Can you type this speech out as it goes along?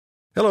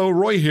Hello,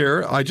 Roy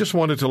here. I just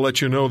wanted to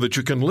let you know that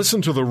you can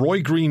listen to The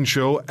Roy Green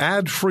Show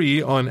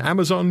ad-free on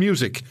Amazon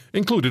Music,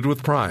 included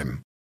with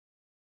Prime.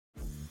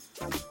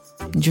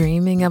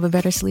 Dreaming of a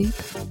better sleep?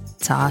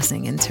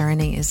 Tossing and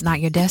turning is not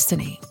your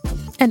destiny.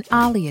 And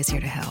Ollie is here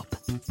to help.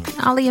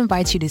 Ollie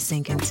invites you to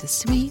sink into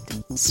sweet,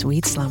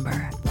 sweet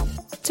slumber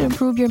to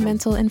improve your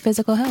mental and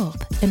physical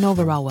health and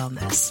overall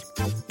wellness.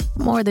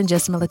 More than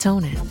just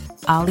melatonin,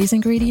 Ollie's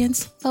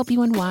ingredients help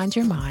you unwind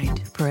your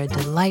mind for a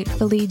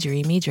delightfully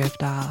dreamy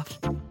drift-off.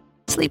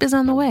 Sleep is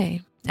on the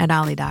way at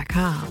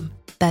Ollie.com.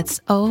 That's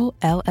OLLY.com.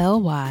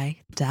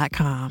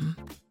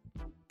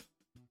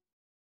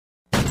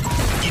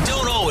 You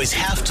don't always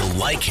have to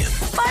like him,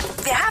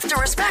 but you have to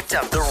respect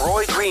him. The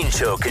Roy Green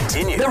Show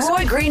continues. The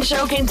Roy Green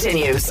Show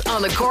continues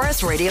on the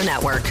Chorus Radio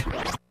Network.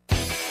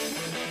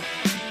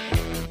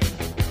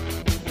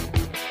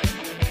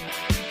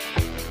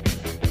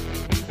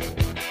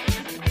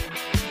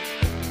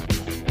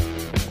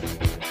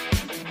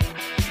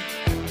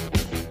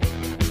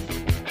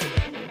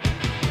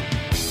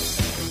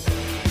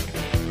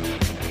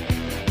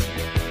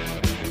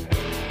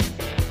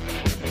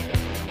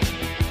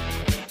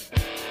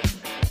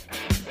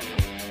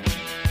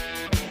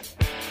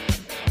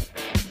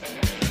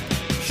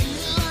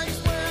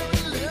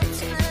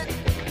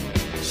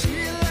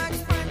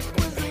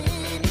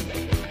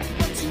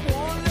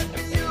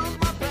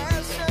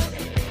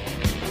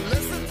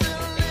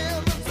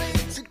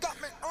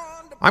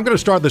 I'm going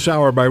to start this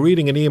hour by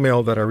reading an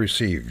email that I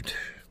received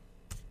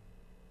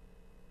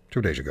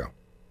 2 days ago.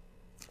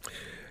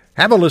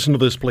 Have a listen to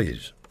this,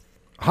 please.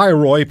 Hi,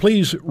 Roy.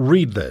 Please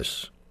read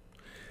this.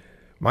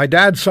 My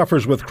dad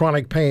suffers with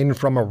chronic pain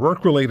from a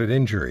work-related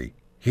injury.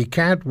 He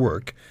can't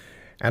work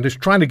and is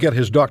trying to get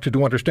his doctor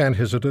to understand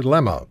his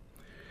dilemma.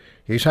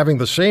 He's having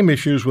the same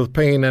issues with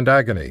pain and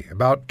agony.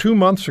 About 2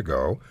 months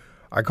ago,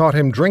 I caught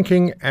him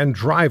drinking and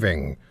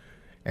driving,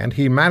 and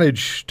he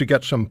managed to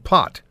get some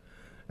pot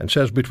and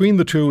says between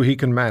the two he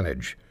can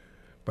manage.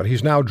 But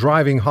he's now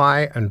driving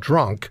high and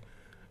drunk,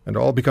 and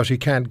all because he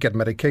can't get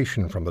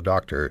medication from the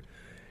doctor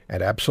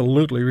and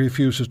absolutely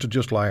refuses to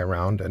just lie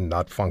around and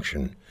not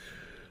function.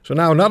 So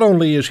now not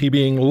only is he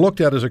being looked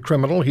at as a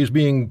criminal, he's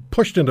being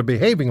pushed into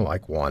behaving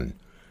like one.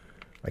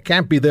 I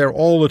can't be there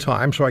all the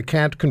time, so I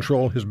can't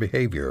control his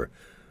behavior.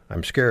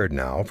 I'm scared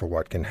now for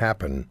what can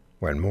happen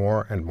when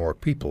more and more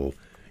people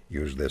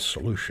use this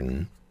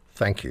solution.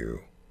 Thank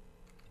you.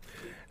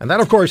 And that,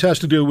 of course, has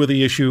to do with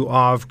the issue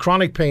of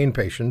chronic pain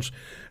patients.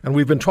 And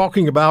we've been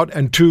talking about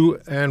and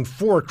to and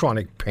for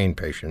chronic pain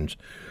patients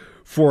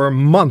for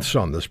months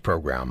on this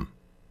program.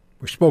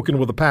 We've spoken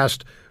with the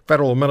past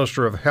Federal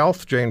Minister of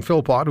Health, Jane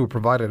Philpott, who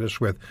provided us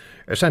with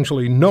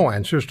essentially no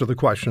answers to the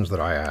questions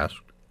that I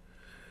asked.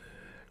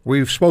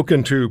 We've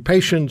spoken to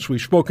patients. We've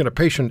spoken to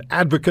patient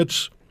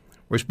advocates.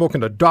 We've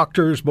spoken to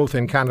doctors, both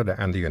in Canada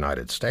and the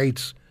United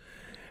States.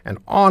 And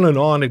on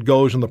it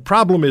goes. And the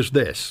problem is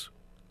this.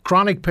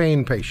 Chronic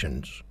pain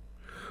patients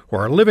who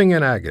are living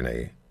in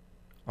agony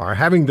are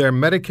having their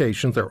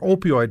medications, their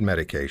opioid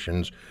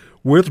medications,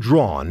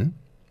 withdrawn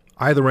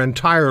either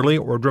entirely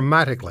or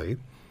dramatically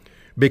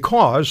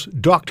because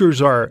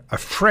doctors are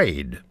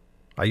afraid.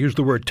 I used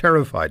the word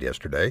terrified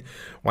yesterday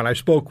when I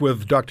spoke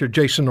with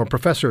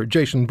Professor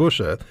Jason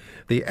Busse,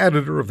 the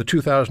editor of the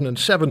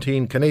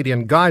 2017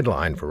 Canadian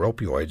Guideline for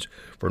Opioids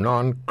for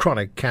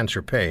Non-Chronic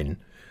Cancer Pain.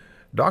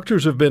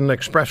 Doctors have been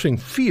expressing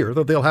fear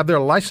that they'll have their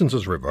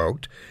licenses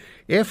revoked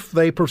if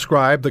they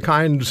prescribe the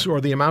kinds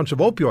or the amounts of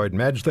opioid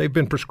meds they've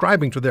been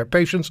prescribing to their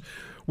patients,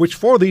 which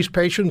for these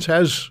patients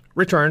has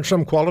returned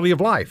some quality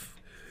of life,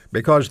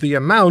 because the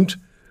amount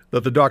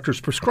that the doctor's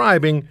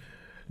prescribing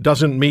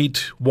doesn't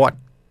meet what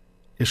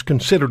is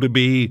considered to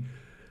be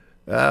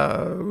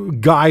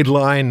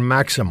guideline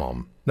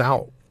maximum.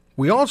 Now,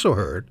 we also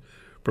heard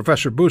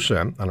Professor Busse,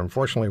 and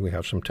unfortunately we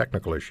have some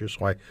technical issues,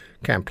 so I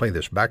can't play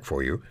this back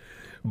for you,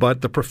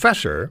 but the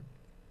professor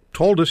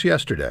told us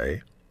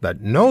yesterday that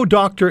no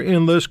doctor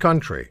in this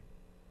country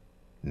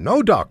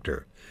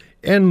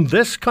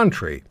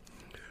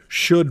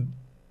should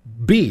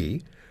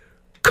be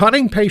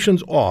cutting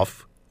patients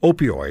off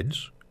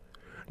opioids.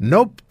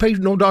 No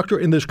doctor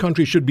in this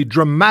country should be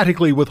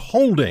dramatically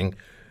withholding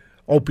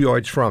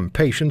opioids from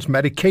patients,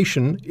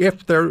 medication,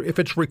 if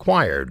it's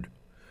required.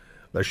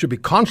 There should be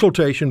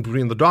consultation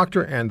between the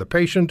doctor and the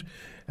patient,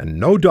 and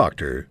no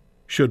doctor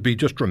should be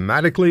just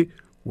dramatically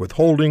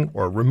withholding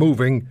or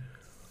removing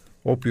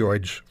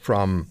opioids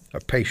from a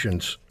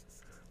patient's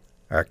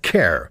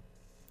care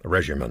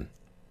regimen.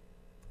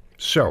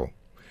 So,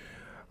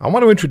 I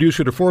want to introduce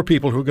you to 4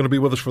 people who are going to be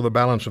with us for the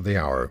balance of the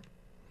hour.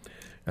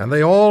 And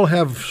they all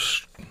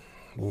have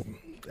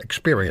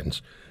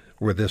experience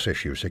with this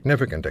issue,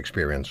 significant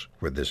experience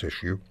with this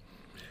issue.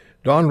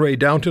 Dawn Rae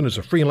Downton is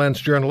a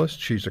freelance journalist.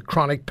 She's a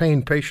chronic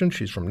pain patient.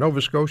 She's from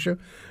Nova Scotia.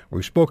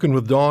 We've spoken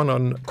with Dawn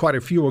on quite a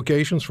few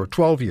occasions for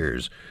 12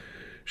 years.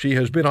 She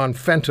has been on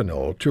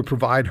fentanyl to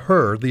provide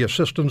her the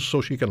assistance so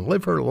she can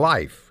live her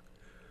life.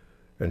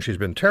 And she's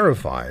been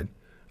terrified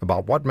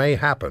about what may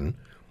happen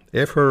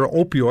if her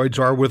opioids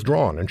are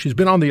withdrawn. And she's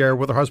been on the air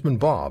with her husband,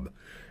 Bob.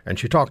 and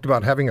she talked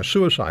about having a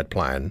suicide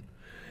plan.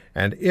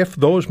 And if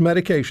those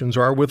medications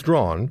are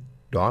withdrawn,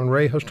 Dawn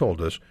Ray has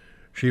told us,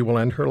 she will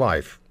end her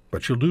life.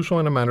 But she'll do so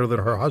in a manner that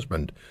her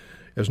husband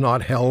is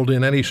not held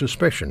in any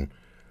suspicion.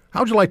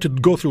 How'd you like to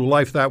go through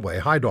life that way?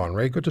 Hi, Dawn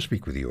Ray. Good to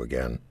speak with you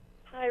again.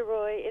 Hi,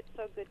 Roy. It's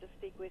so good to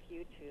speak with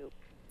you, too.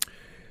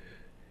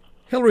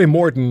 Hilary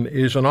Morton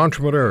is an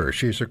entrepreneur.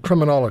 She's a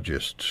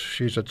criminologist.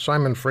 She's at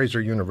Simon Fraser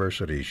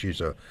University.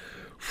 She's a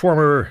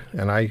former,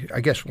 and I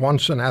guess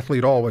once an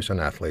athlete, always an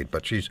athlete,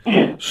 but she's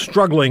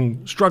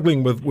struggling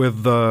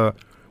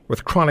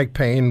with chronic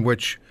pain,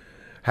 which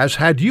has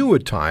had you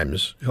at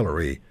times,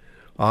 Hilary,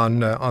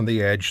 on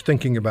the edge,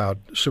 thinking about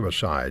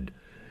suicide.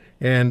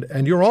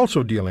 And you're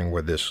also dealing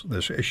with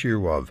this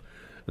issue of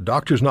the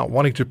doctors not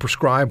wanting to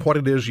prescribe what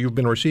it is you've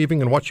been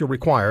receiving and what you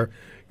require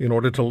in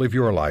order to live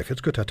your life.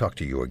 It's good to talk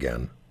to you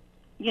again.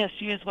 Yes,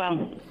 you as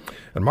well.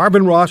 And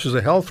Marvin Ross is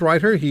a health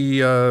writer.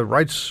 He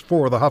writes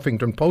for the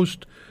Huffington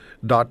Post,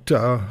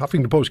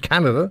 Huffington Post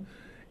Canada,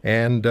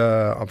 and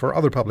for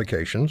other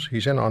publications.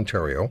 He's in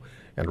Ontario,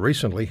 and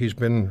recently he's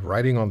been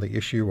writing on the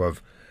issue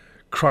of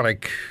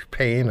chronic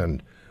pain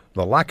and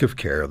the lack of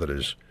care that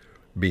is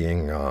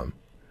being...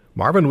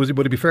 Marvin, would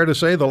it be fair to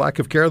say the lack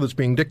of care that's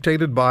being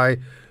dictated by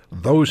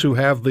those who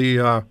have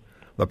the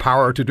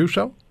power to do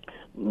so?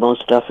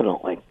 Most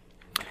definitely.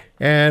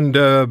 And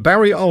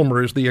Barry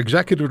Ulmer is the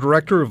Executive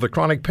Director of the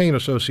Chronic Pain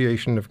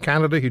Association of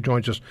Canada. He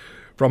joins us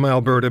from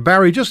Alberta.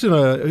 Barry, just in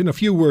a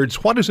few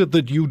words, what is it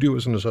that you do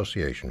as an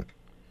association?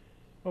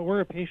 Well, we're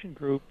a patient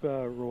group,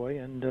 Roy,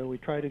 and we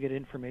try to get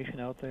information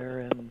out there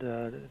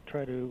and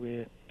try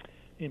to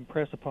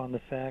impress upon the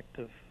fact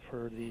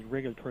for the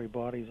regulatory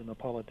bodies and the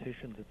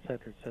politicians, et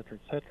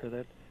cetera,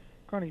 that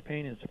chronic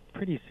pain is a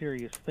pretty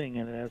serious thing,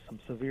 and it has some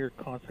severe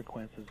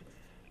consequences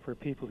for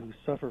people who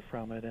suffer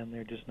from it, and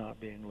they're just not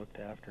being looked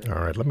after.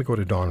 All right, let me go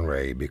to Dawn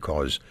Ray,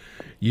 because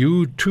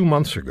you 2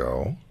 months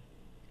ago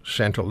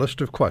sent a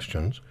list of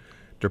questions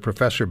to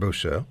Professor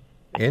Busa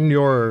in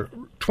your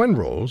twin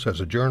roles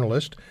as a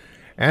journalist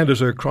and as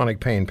a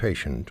chronic pain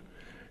patient.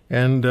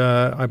 And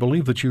I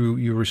believe that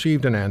you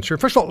received an answer.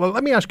 First of all,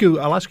 let me ask you,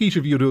 I'll ask each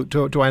of you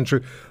to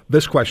answer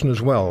this question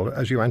as well,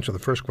 as you answer the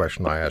first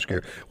question I asked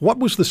you. What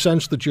was the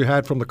sense that you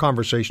had from the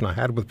conversation I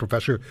had with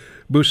Professor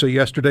Busa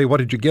yesterday? What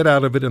did you get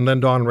out of it? And then,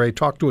 Dawn Ray,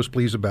 talk to us,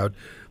 please, about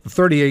the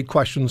 38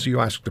 questions you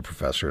asked the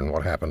professor and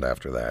what happened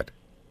after that.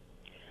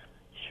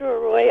 Sure,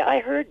 Roy.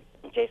 I heard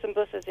Jason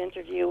Busa's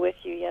interview with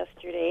you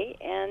yesterday,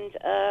 and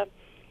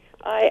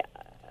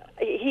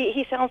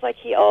He sounds like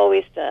he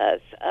always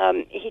does.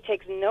 He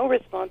takes no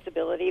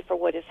responsibility for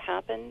what has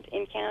happened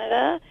in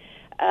Canada.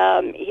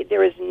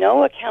 There is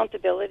no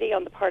accountability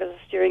on the part of the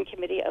steering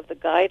committee of the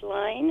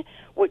guideline,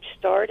 which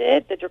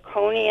started the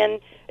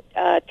draconian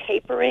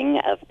tapering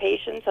of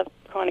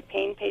chronic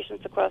pain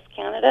patients across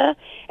Canada.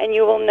 And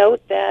you will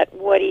note that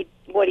what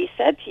he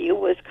said to you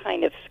was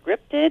kind of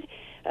scripted.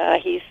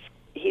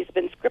 He's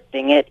been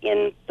scripting it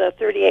in the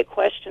 38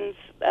 questions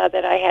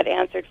that I had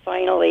answered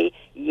finally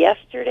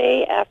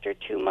yesterday after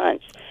 2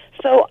 months.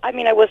 So, I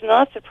mean, I was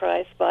not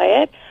surprised by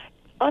it,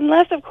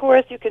 unless, of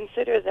course, you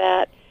consider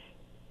that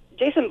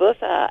Jason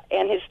Busa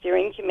and his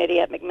steering committee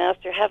at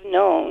McMaster have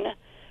known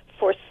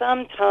for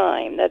some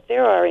time that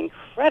there are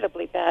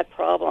incredibly bad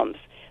problems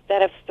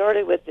that have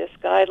started with this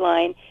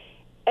guideline.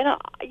 And,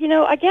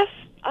 I guess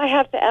I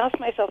have to ask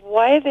myself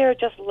why they're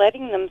just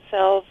letting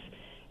themselves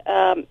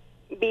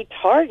be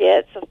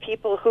targets of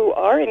people who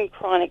are in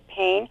chronic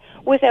pain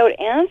without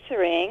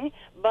answering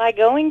by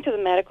going to the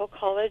medical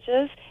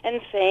colleges and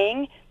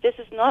saying, this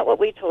is not what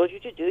we told you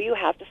to do, you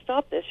have to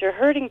stop this, you're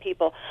hurting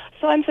people.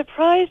 So I'm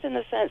surprised in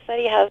the sense that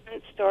he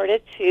hasn't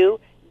started to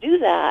do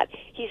that.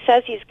 He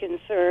says he's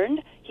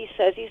concerned, he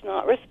says he's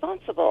not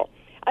responsible.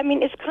 I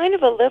mean, it's kind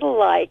of a little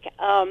like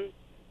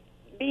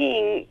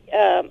being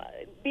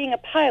a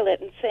pilot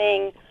and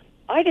saying,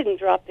 I didn't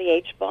drop the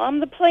H-bomb,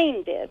 the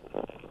plane did.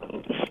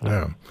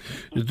 Yeah.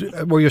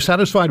 Were you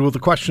satisfied with the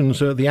questions,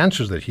 the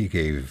answers that he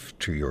gave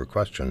to your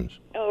questions?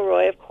 Oh,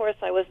 Roy, of course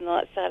I was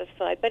not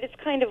satisfied, but it's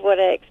kind of what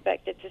I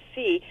expected to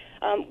see.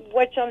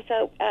 What jumps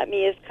out at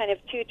me is kind of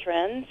two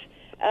trends.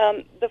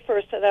 The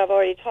first that I've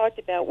already talked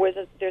about, where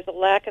there's a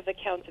lack of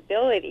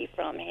accountability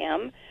from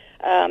him.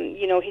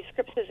 He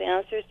scripts his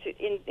answers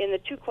in the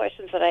two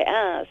questions that I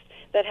asked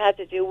that had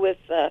to do with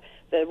the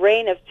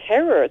reign of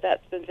terror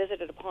that's been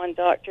visited upon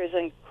doctors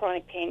and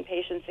chronic pain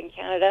patients in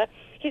Canada.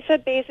 He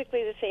said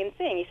basically the same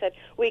thing. He said,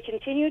 we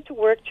continue to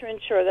work to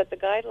ensure that the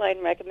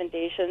guideline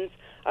recommendations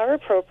are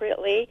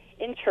appropriately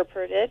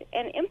interpreted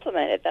and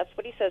implemented. That's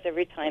what he says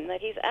every time that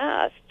he's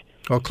asked.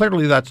 Well,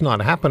 clearly that's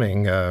not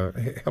happening,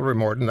 Hilary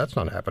Morton. That's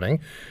not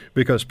happening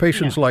because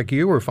patients like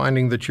you are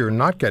finding that you're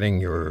not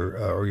getting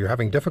or you're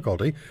having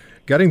difficulty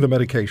getting the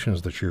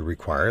medications that you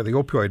require, the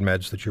opioid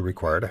meds that you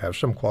require to have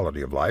some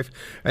quality of life.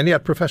 And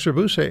yet Professor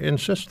Busa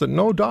insists that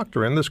no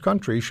doctor in this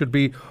country should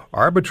be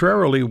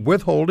arbitrarily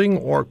withholding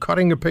or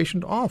cutting a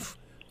patient off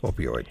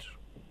opioids.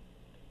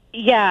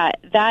 Yeah,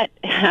 that's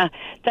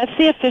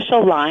the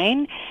official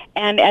line.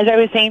 And as I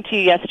was saying to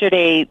you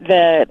yesterday,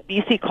 the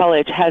BC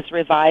College has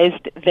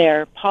revised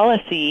their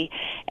policy,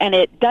 and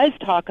it does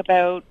talk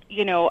about,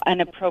 an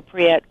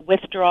appropriate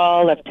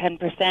withdrawal of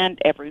 10%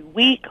 every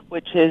week,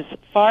 which is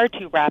far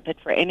too rapid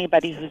for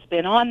anybody who's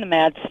been on the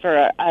meds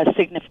for a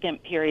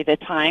significant period of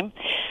time.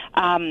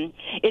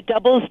 It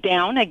doubles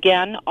down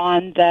again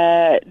on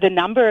the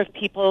number of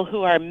people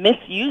who are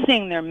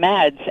misusing their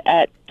meds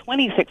at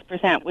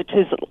 26%, which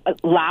is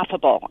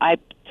laughable.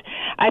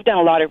 I've done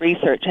a lot of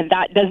research, and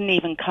that doesn't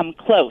even come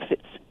close.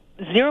 It's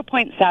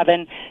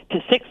 0.7 to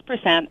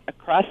 6%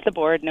 across the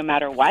board, no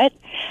matter what.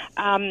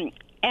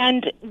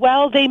 And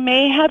while they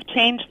may have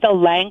changed the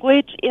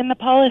language in the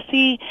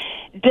policy,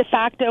 de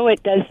facto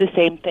it does the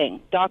same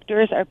thing.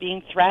 Doctors are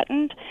being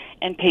threatened,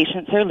 and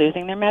patients are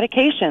losing their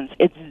medications.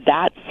 It's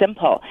that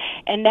simple.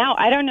 And now,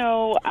 I don't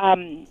know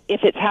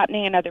if it's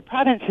happening in other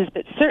provinces,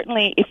 but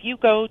certainly if you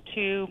go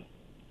to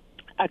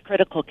a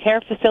critical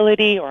care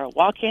facility or a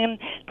walk-in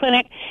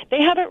clinic,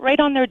 they have it right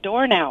on their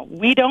door now.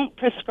 We don't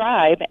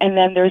prescribe, and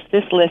then there's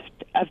this list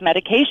of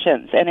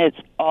medications, and it's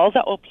all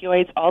the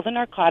opioids, all the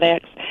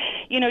narcotics.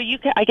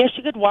 I guess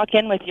you could walk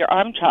in with your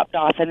arm chopped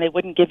off, and they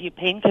wouldn't give you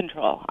pain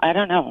control. I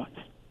don't know.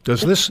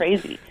 It's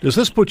crazy. Does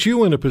this put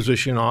you in a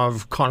position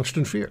of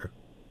constant fear?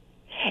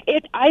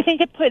 I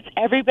think it puts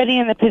everybody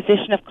in the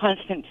position of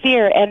constant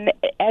fear. And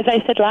as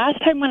I said last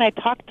time when I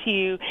talked to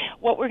you,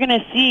 what we're going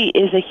to see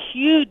is a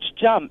huge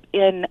jump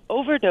in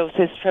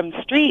overdoses from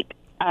street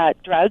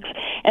drugs,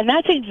 and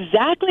that's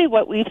exactly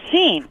what we've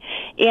seen.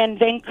 In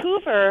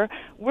Vancouver,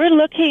 we're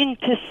looking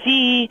to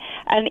see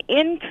an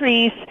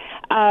increase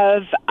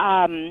of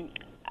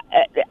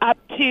up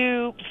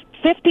to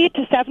 50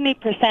 to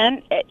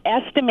 70%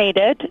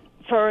 estimated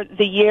for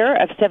the year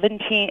of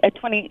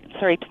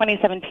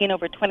 2017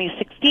 over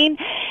 2016,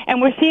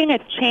 and we're seeing a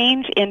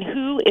change in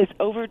who is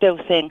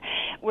overdosing.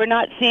 We're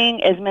not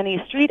seeing as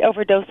many street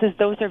overdoses.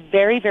 Those are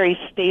very, very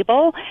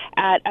stable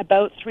at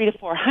about 300 to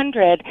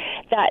 400.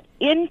 That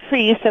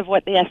increase of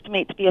what they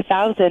estimate to be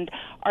 1,000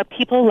 are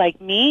people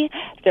like me.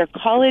 They're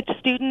college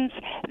students,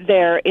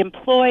 they're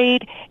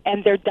employed,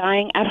 and they're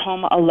dying at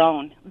home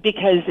alone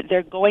because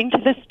they're going to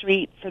the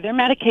street for their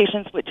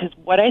medications, which is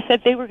what I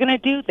said they were going to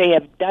do. They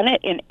have done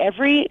it in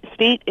every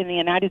state in the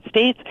United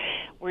States.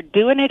 We're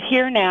doing it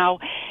here now.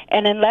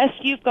 And unless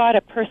you've got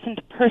a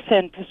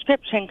person-to-person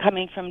prescription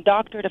coming from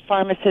doctor to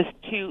pharmacist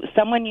to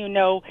someone you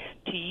know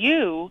to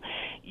you,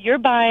 you're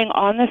buying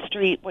on the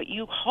street what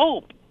you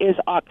hope is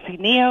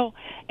Oxyneo,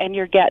 and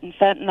you're getting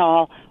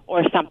fentanyl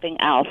or something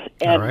else.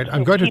 And all right,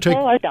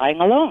 people are dying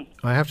alone.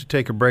 I have to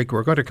take a break.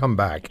 We're going to come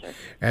back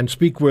and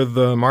speak with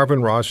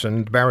Marvin Ross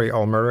and Barry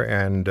Ulmer,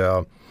 and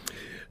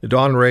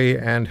Don Ray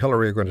and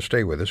Hillary are going to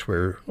stay with us.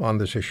 We're on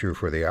this issue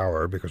for the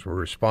hour because we're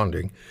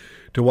responding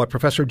to what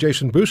Professor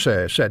Jason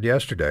Bousset said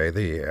yesterday,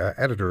 the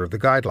editor of the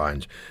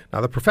Guidelines.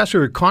 Now, the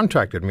professor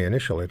contacted me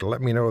initially to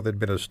let me know there'd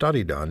been a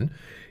study done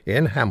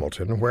in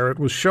Hamilton where it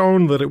was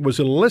shown that it was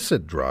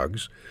illicit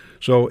drugs,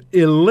 so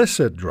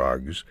illicit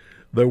drugs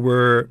that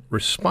were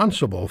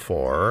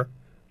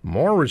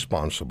more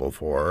responsible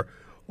for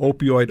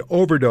opioid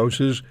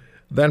overdoses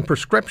than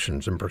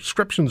prescriptions. And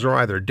prescriptions are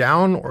either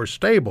down or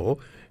stable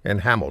in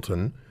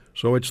Hamilton,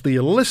 so it's the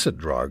illicit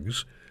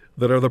drugs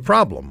that are the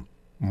problem,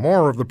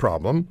 more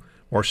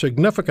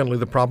significantly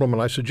the problem.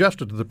 And I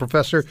suggested to the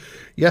professor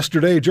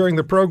yesterday during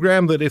the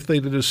program that if they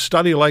did a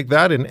study like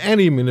that in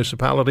any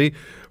municipality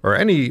or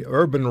any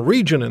urban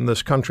region in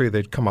this country,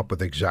 they'd come up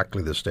with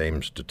exactly the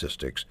same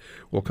statistics.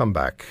 We'll come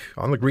back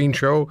on The Green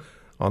Show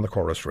on the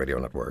Chorus Radio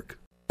Network.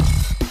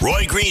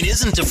 Roy Green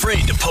isn't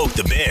afraid to poke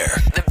the bear.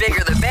 The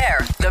bigger the bear,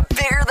 the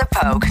bigger the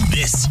poke.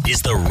 This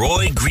is the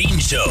Roy Green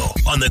Show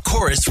on the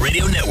Chorus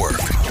Radio Network.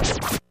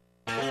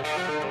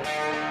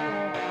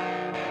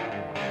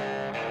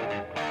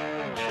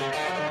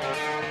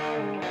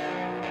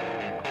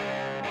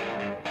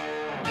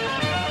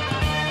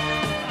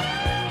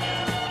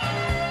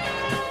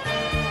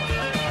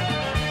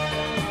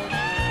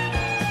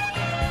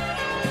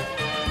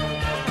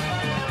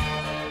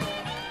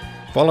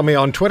 Follow me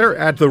on Twitter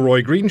at The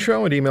Roy Green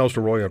Show and emails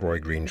to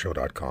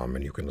roy@roygreenshow.com.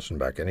 And you can listen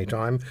back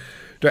anytime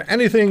to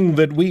anything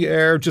that we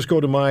air. Just go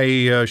to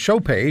my show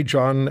page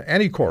on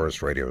any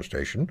Chorus radio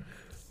station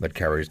that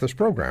carries this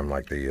program,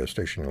 like the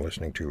station you're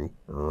listening to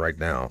right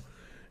now.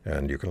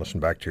 And you can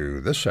listen back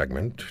to this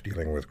segment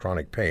dealing with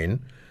chronic pain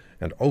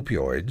and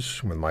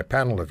opioids with my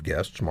panel of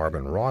guests,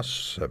 Marvin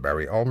Ross,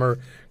 Barry Ulmer,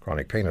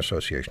 Chronic Pain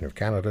Association of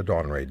Canada,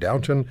 Don Ray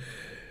Downton,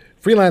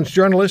 freelance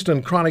journalist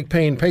and chronic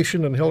pain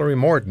patient, and Hillary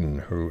Morton,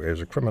 who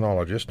is a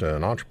criminologist,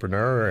 an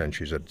entrepreneur, and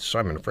she's at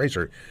Simon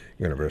Fraser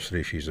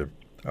University. She's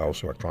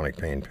also a chronic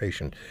pain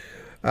patient.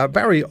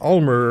 Barry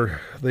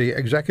Ulmer, the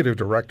executive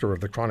director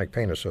of the Chronic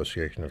Pain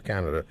Association of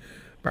Canada.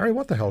 Barry,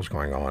 what the hell's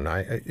going on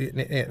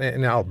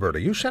in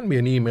Alberta? You sent me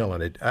an email,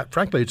 and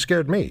frankly, it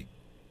scared me.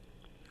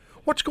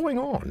 What's going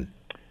on?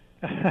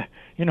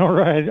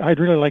 I'd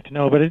really like to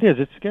know, but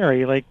it's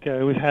scary.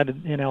 We've had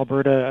in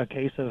Alberta a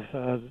case of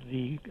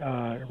the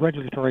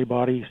regulatory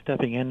body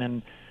stepping in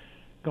and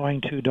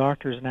going to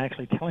doctors and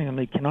actually telling them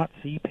they cannot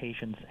see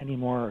patients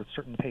anymore, or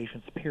certain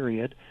patients,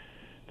 period,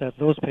 that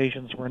those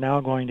patients were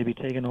now going to be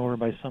taken over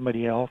by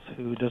somebody else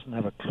who doesn't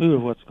have a clue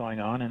of what's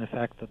going on. And in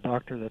fact, the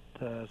doctor that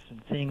has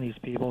been seeing these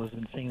people has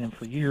been seeing them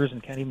for years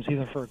and can't even see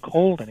them for a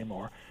cold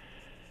anymore.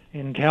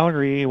 In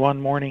Calgary,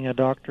 one morning, a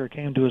doctor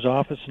came to his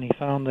office and he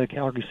found the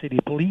Calgary City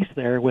Police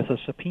there with a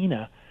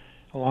subpoena,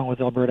 along with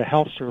Alberta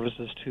Health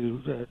Services,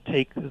 to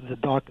take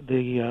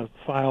the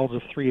files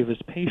of 3 of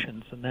his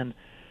patients, and then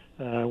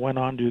went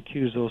on to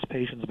accuse those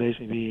patients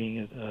basically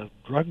being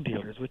drug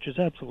dealers, which is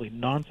absolutely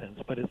nonsense.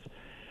 But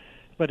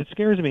it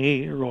scares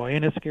me, Roy,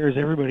 and it scares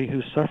everybody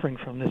who's suffering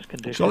from this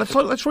condition. So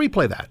let's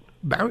replay that.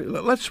 Barry,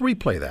 let's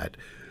replay that.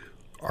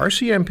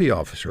 RCMP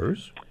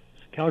officers,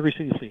 Calgary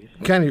City Police.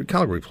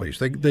 Calgary Police.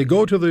 They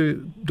go to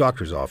the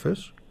doctor's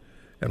office,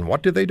 and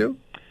what did they do?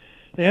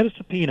 They had a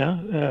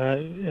subpoena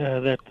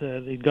that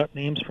they'd got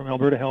names from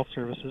Alberta Health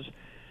Services,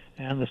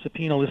 and the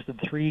subpoena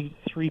listed three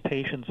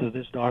patients of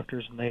this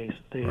doctor's, and they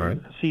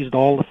seized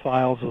all the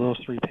files of those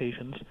 3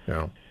 patients,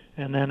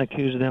 and then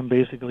accused them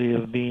basically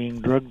of being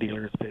drug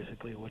dealers,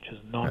 basically, which is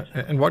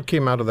nonsense. And what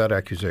came out of that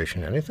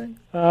accusation? Anything?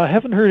 I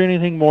haven't heard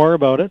anything more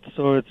about it,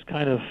 so it's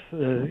kind of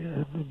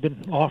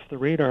been off the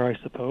radar, I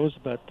suppose,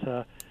 but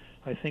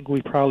I think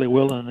we probably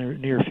will in the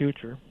near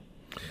future.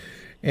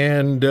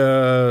 And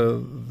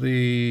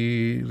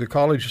the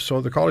college,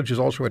 so the college is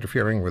also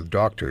interfering with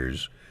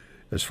doctors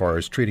as far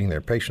as treating their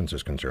patients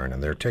is concerned,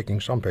 and they're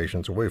taking some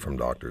patients away from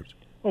doctors.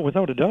 Oh,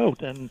 without a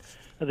doubt, and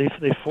they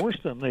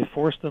forced them. They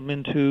forced them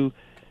into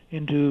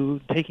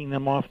taking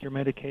them off their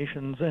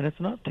medications, and it's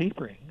not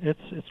tapering.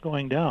 It's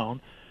going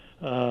down.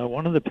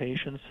 One of the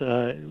patients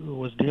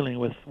was dealing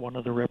with one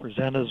of the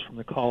representatives from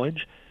the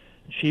college.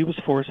 She was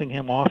forcing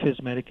him off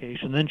his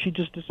medication. Then she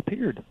just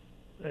disappeared.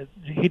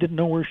 He didn't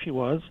know where she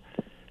was.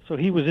 So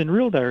he was in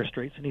real dire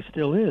straits, and he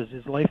still is.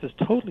 His life has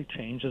totally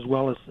changed as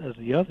well as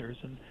the others,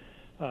 and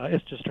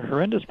it's just a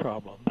horrendous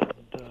problem.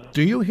 And,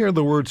 do you hear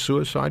the word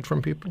suicide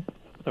from people?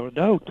 Without a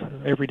doubt,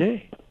 every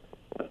day.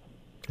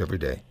 Every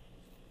day.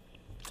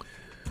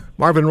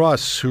 Marvin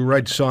Ross, who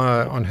writes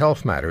on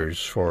health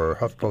matters for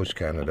HuffPost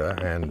Canada,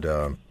 and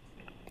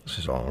this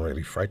is all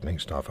really frightening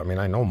stuff. I mean,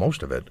 I know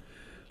most of it.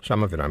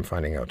 Some of it I'm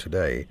finding out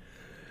today.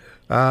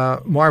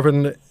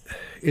 Marvin,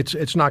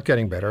 it's not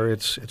getting better.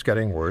 It's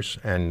getting worse.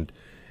 And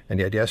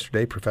yet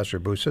yesterday,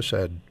 Professor Busa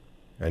said,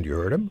 and you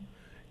heard him,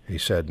 he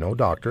said no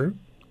doctor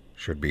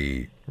should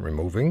be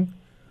removing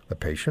the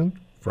patient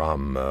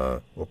from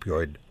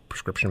opioid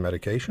prescription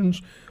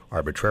medications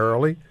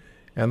arbitrarily,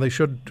 and they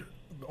should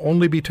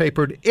only be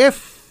tapered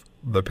if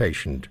the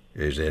patient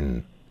is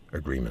in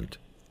agreement.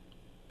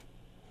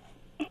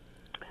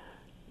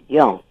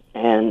 Yeah,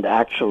 and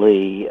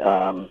actually,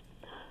 I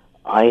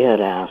had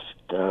asked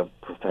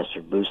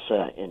Professor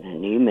Busa in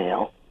an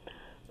email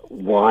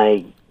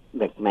why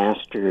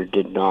McMaster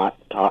did not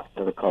talk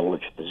to the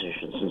College of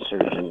Physicians and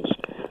Surgeons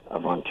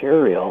of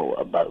Ontario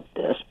about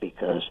this,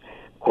 because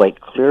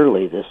quite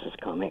clearly this is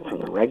coming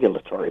from the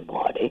regulatory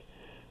body,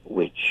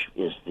 which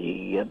is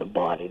the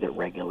body that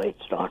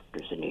regulates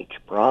doctors in each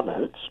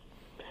province.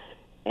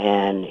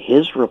 And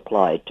his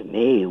reply to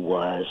me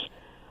was,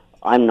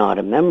 I'm not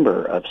a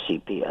member of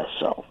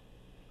CPSO.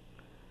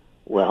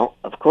 Well,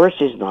 of course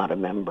he's not a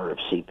member of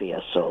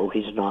CPSO.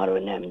 He's not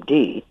an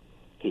MD.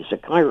 He's a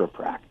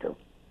chiropractor.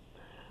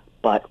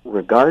 But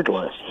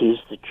regardless, he's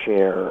the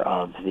chair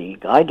of the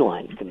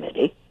guideline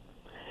committee,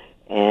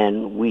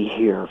 and we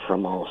hear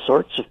from all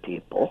sorts of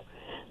people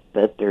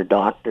that their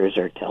doctors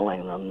are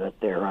telling them that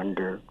they're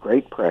under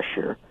great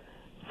pressure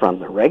from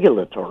the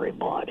regulatory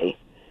body,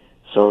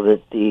 so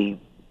that the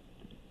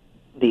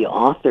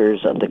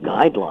authors of the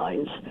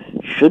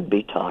guidelines should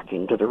be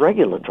talking to the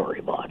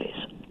regulatory bodies.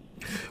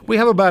 We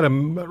have about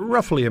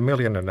roughly 1.5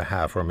 million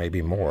or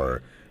maybe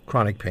more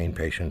chronic pain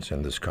patients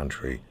in this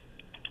country.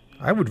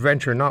 I would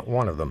venture not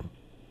one of them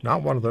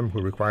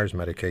who requires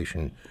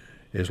medication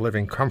is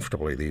living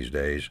comfortably these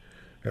days.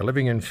 They're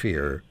living in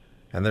fear,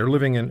 and they're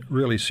living in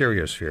really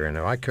serious fear.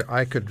 Now,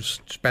 I could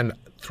spend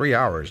 3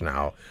 hours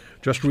now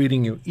just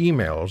reading you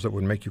emails that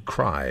would make you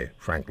cry.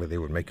 Frankly, they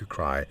would make you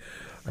cry.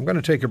 I'm going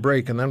to take a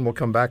break, and then we'll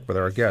come back with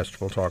our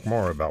guest. We'll talk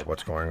more about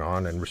what's going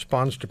on in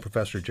response to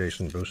Professor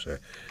Jason Busa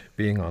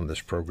being on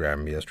this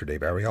program yesterday.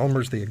 Barry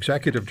Elmer's the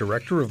Executive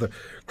Director of the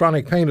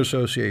Chronic Pain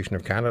Association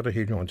of Canada.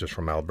 He joins us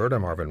from Alberta.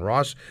 Marvin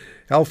Ross,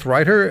 health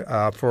writer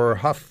for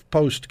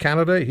HuffPost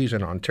Canada. He's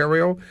in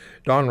Ontario.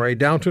 Dawn Ray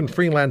Downton,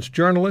 freelance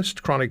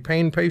journalist, chronic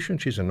pain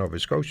patient. She's in Nova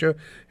Scotia.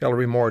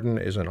 Hilary Morden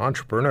is an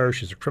entrepreneur.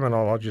 She's a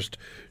criminologist.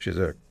 She's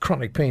a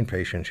chronic pain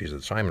patient. She's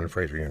at Simon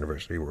Fraser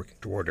University working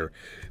toward her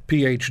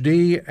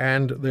PhD.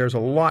 And there's a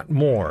lot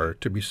more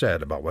to be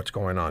said about what's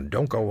going on.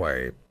 Don't go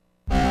away.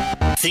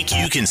 Think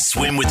you can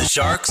swim with the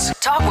sharks?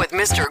 Talk with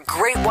Mr.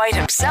 Great White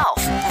himself,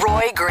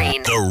 Roy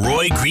Green. The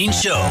Roy Green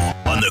Show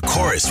on the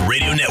Chorus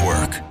Radio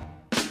Network.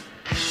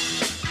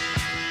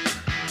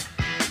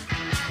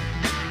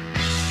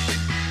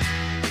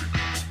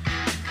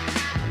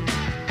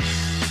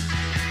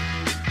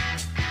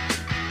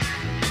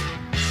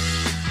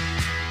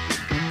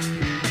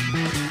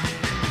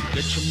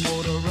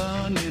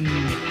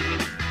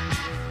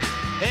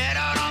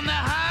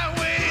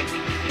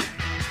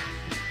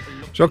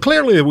 So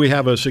clearly we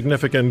have a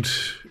significant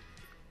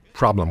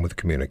problem with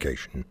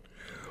communication,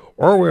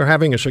 or we're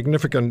having a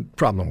significant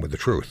problem with the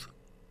truth,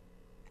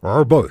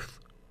 or both.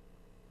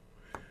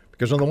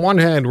 Because on the one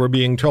hand, we're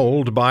being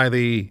told by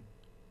the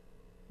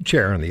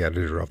chair and the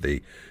editor of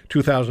the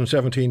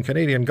 2017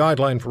 Canadian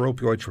Guideline for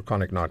Opioids for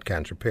Chronic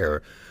Non-Cancer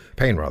Pain,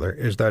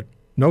 is that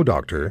no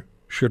doctor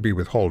should be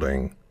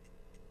withholding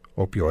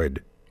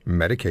opioid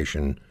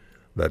medication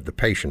that the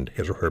patient,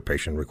 his or her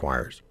patient,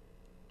 requires,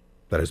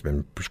 that has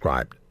been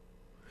prescribed,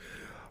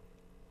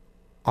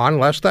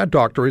 unless that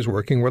doctor is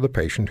working with a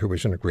patient who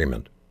is in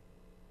agreement.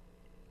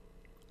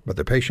 But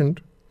the patient,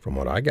 from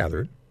what I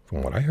gathered,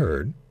 from what I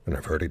heard, and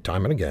I've heard it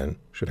time and again,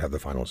 should have the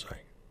final say.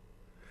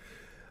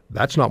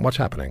 That's not what's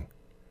happening.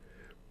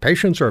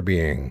 Patients are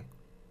being,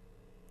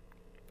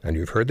 and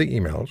you've heard the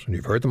emails, and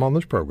you've heard them on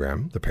this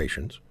program, the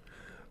patients,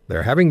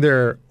 they're having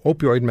their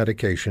opioid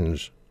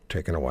medications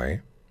taken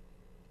away,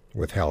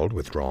 withheld,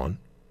 withdrawn,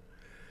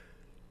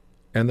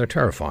 and they're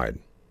terrified.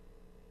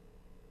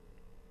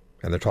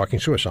 And they're talking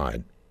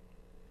suicide.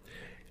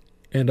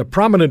 And a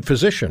prominent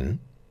physician,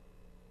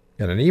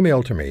 in an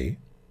email to me,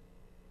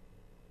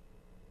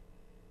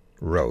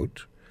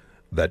 wrote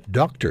that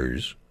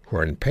doctors who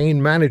are in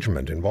pain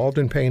management, involved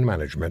in pain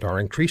management, are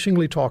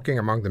increasingly talking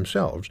among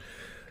themselves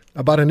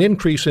about an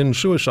increase in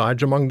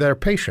suicides among their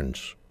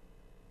patients.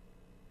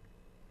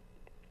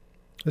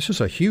 This is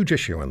a huge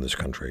issue in this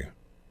country,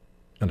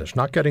 and it's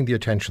not getting the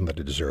attention that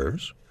it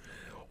deserves.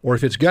 Or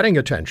if it's getting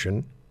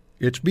attention,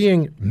 it's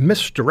being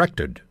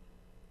misdirected,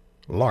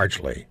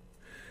 largely.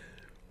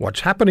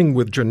 What's happening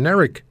with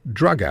generic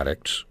drug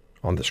addicts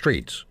on the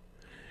streets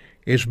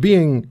is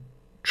being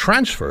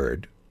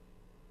transferred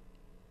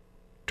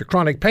to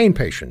chronic pain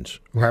patients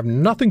who have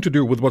nothing to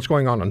do with what's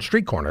going on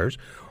street corners,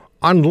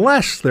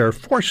 unless they're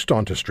forced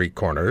onto street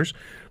corners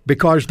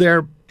because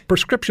their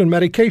prescription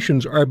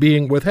medications are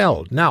being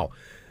withheld. Now,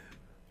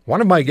 one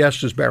of my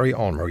guests is Barry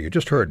Ulmer. You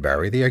just heard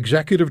Barry, the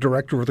Executive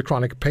Director of the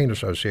Chronic Pain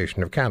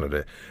Association of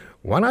Canada.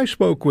 When I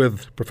spoke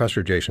with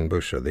Professor Jason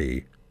Boussa,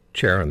 the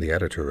chair and the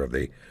editor of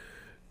the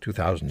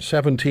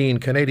 2017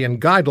 Canadian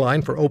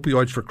Guideline for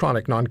Opioids for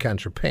Chronic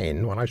Non-Cancer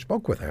Pain, when I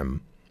spoke with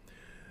him,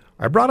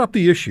 I brought up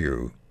the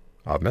issue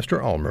of Mr.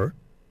 Ulmer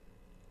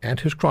and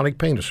his Chronic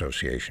Pain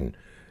Association.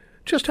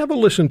 Just have a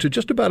listen to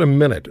just about a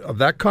minute of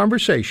that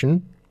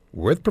conversation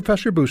with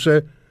Professor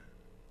Boussa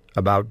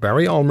about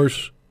Barry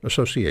Ulmer's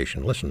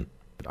association. Listen.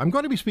 I'm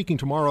going to be speaking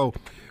tomorrow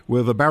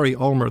with Barry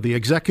Ulmer, the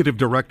Executive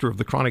Director of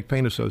the Chronic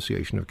Pain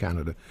Association of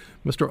Canada.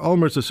 Mr.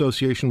 Ulmer's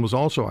association was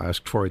also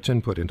asked for its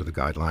input into the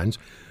guidelines,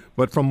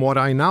 but from what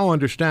I now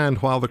understand,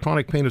 while the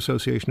Chronic Pain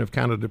Association of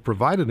Canada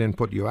provided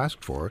input you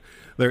asked for,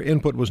 their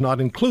input was not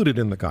included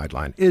in the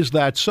guideline. Is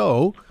that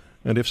so?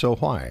 And if so,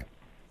 why?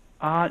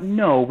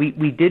 No,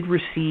 we did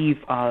receive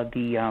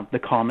the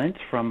comments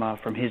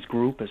from his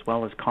group, as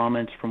well as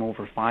comments from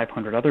over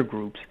 500 other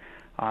groups.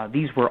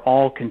 These were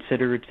all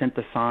considered,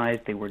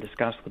 synthesized. They were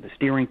discussed with the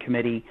steering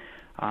committee,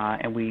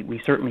 and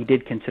we certainly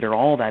did consider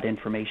all that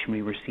information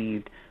we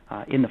received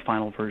in the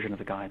final version of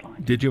the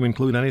guideline. Did you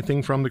include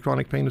anything from the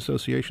Chronic Pain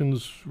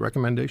Association's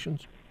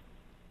recommendations?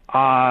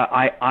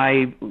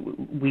 I'm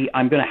going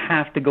to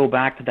have to go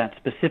back to that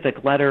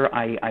specific letter.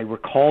 I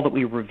recall that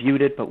we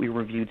reviewed it, but we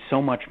reviewed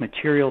so much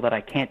material that I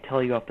can't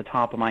tell you off the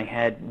top of my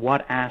head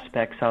what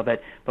aspects of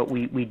it, but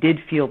we did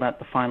feel that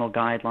the final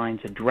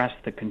guidelines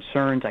addressed the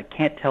concerns. I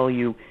can't tell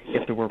you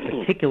if there were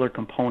particular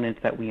components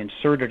that we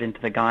inserted into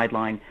the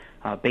guideline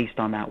based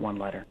on that one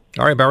letter.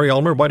 All right, Barry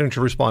Ulmer, why don't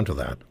you respond to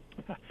that?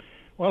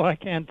 Well, I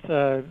can't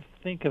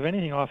think of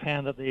anything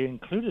offhand that they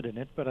included in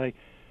it, but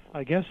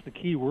I guess the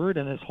key word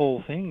in this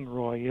whole thing,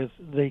 Roy, is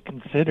they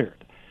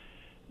considered.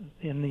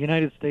 In the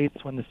United States,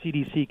 when the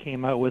CDC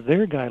came out with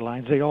their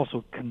guidelines, they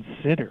also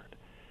considered.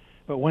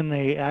 But when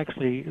they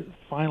actually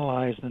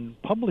finalized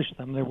and published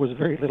them, there was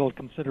very little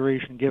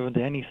consideration given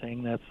to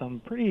anything that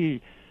some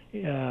pretty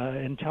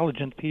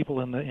intelligent people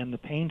in the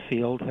pain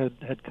field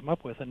had come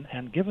up with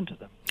and given to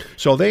them.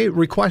 So they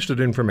requested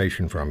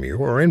information from you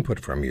or input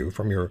from you,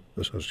 from your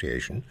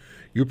association.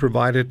 You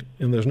provided,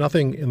 and there's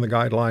nothing in the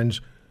guidelines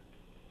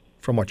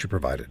from what you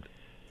provided.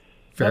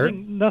 Fair?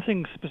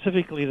 Nothing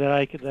specifically that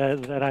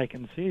I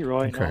can see,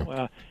 Roy. Okay.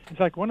 No. In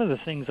fact, one of the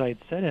things I'd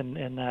said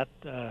in that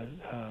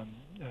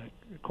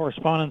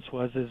correspondence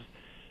is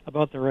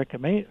about the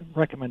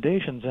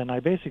recommendations, and I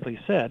basically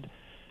said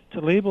to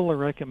label a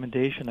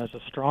recommendation as a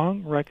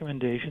strong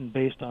recommendation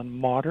based on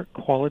moderate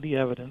quality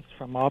evidence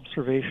from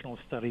observational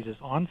studies is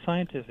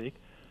unscientific,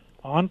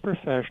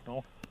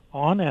 unprofessional,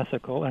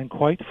 unethical, and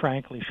quite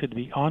frankly should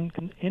be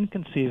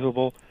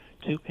inconceivable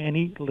to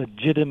any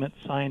legitimate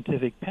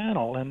scientific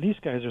panel. And these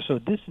guys are so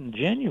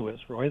disingenuous,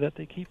 Roy, that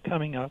they keep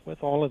coming up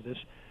with all of this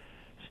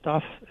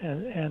stuff,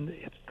 and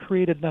it's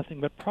created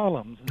nothing but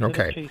problems.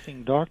 Instead of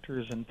chasing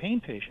doctors and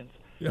pain patients,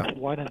 Yeah.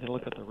 Why don't they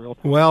look at the real?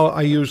 Well,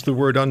 I used the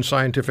word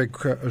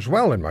unscientific as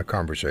well in my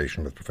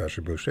conversation with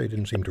Professor Bousset. He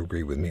didn't seem to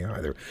agree with me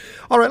either.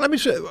 All right, let me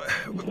say,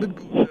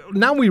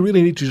 now we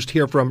really need to just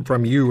hear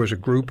from you as a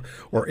group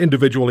or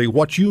individually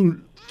what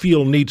you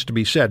feel needs to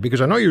be said,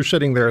 because I know you're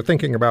sitting there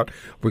thinking about,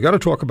 we got to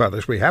talk about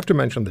this, we have to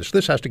mention this,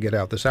 this has to get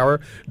out this hour.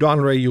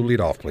 Dawn Ray, you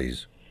lead off,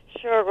 please.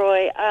 Sure,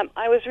 Roy.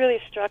 I was really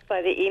struck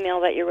by the email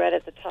that you read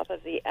at the top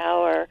of the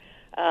hour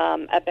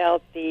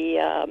about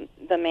the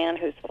man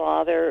whose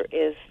father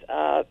is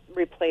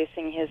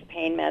replacing his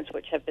pain meds,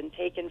 which have been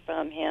taken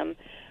from him,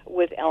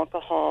 with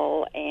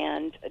alcohol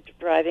and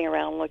driving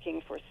around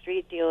looking for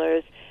street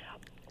dealers.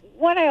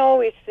 What I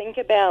always think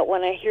about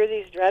when I hear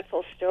these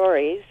dreadful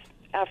stories,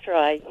 after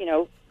I,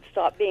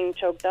 stop being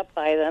choked up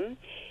by them,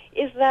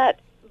 is that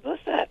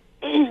Bussa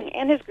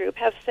and his group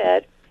have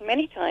said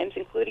many times,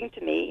 including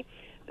to me,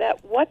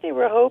 that what they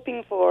were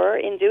hoping for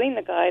in doing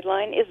the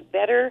guideline is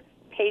better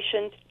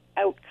patient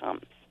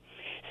outcomes.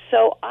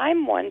 So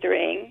I'm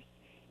wondering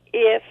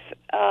if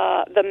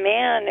the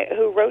man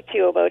who wrote to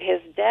you about his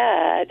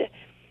dad,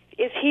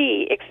 is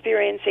he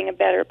experiencing a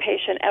better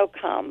patient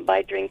outcome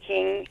by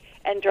drinking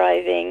and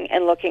driving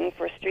and looking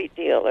for street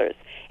dealers?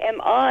 Am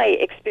I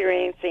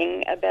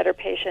experiencing a better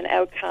patient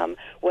outcome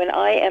when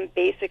I am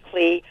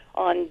basically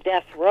on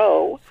death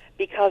row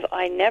because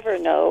I never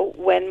know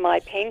when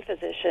my pain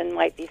physician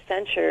might be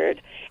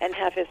censured and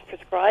have his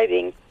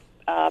prescribing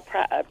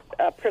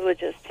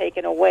privileges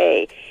taken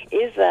away?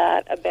 Is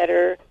that a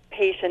better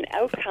patient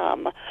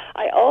outcome?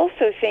 I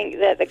also think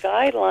that the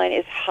guideline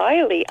is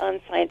highly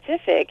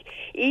unscientific,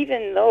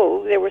 even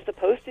though there were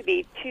supposed to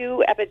be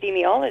 2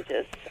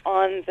 epidemiologists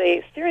on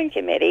the steering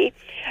committee.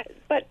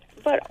 But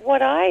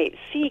what I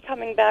see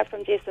coming back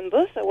from Jason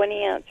Bussa when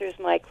he answers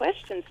my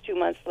questions 2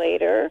 months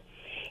later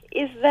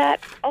is that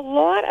a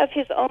lot of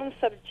his own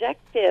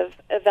subjective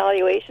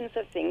evaluations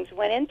of things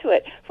went into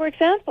it. For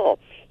example,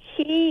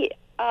 he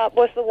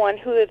was the one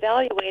who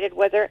evaluated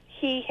whether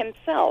he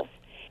himself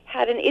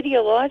had an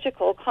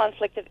ideological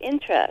conflict of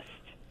interest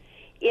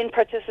in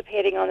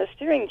participating on the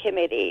steering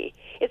committee.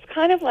 It's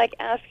kind of like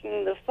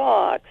asking the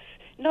fox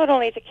not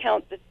only to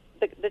count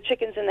the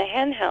chickens in the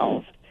hen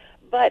house,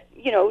 but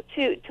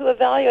to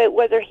evaluate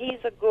whether he's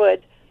a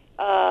good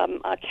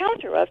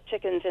counter of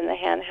chickens in the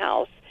hen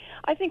house.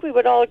 I think we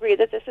would all agree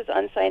that this is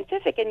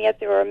unscientific, and yet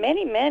there are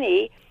many,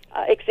 many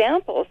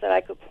examples that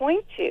I could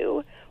point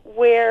to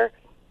where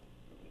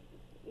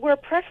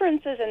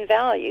preferences and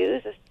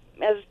values,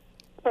 as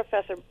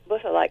Professor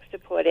Bussa likes to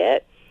put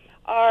it,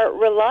 are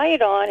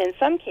relied on in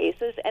some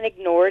cases and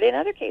ignored in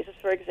other cases.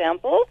 For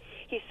example,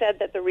 he said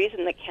that the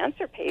reason that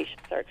cancer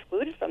patients are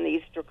excluded from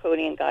these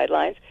draconian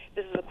guidelines,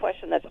 this is a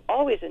question that's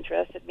always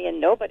interested me and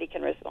nobody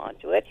can respond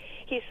to it.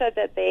 He said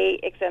that they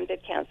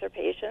exempted cancer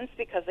patients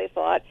because they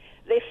felt,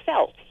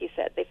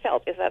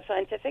 is that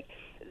scientific?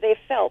 They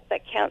felt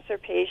that cancer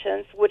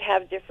patients would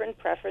have different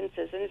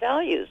preferences and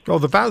values. Well,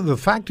 the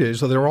fact is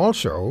that they're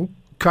also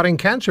cutting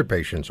cancer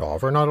patients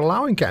off or not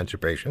allowing cancer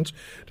patients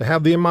to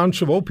have the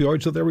amounts of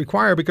opioids that they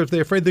require because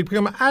they're afraid they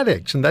become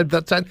addicts. And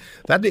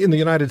that in the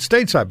United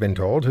States, I've been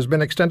told, has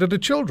been extended to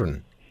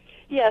children.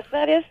 Yes,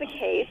 that is the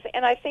case.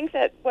 And I think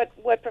that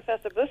what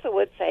Professor Bussa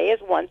would say is,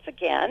 once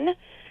again,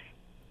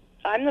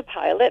 I'm the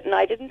pilot and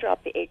I didn't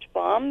drop the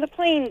H-bomb. The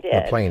plane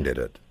did. The plane did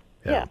it.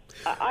 Yeah.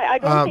 I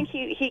don't think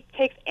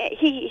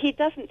he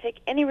doesn't take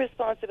any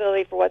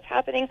responsibility for what's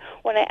happening.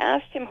 When I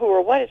asked him who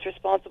or what is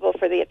responsible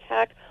for the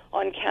attack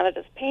on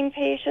Canada's pain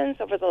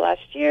patients over the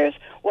last years,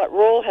 what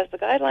role has the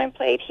guideline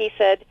played, he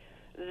said,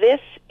 this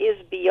is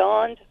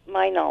beyond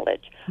my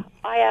knowledge.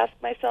 I asked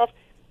myself,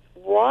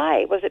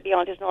 why was it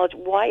beyond his knowledge?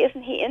 Why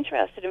isn't he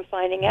interested in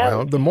finding out?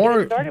 Well, the more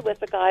he started with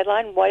the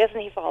guideline, why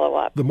doesn't he follow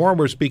up? The more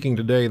we're speaking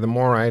today, the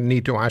more I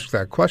need to ask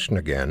that question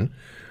again.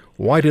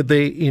 Why did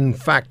they, in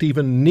fact,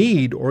 even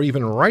need or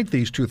even write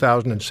these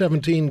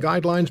 2017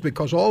 guidelines?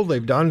 Because all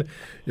they've done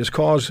is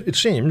cause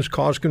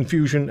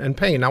confusion and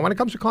pain. Now, when it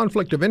comes to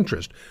conflict of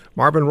interest,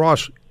 Marvin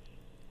Ross,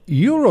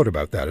 you wrote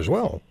about that as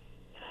well.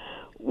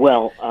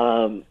 Well,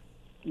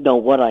 no,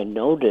 what I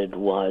noted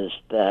was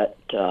that,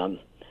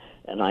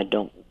 and I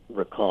don't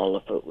recall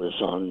if it was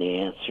on the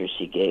answers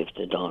he gave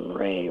to Dawn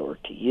Ray or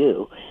to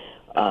you,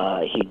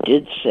 he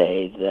did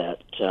say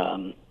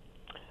that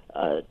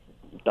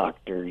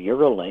Dr.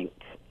 Urolink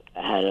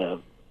had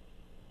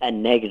a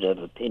negative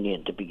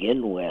opinion to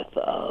begin with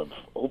of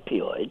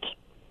opioids,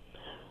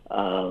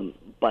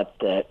 but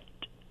that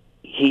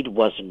he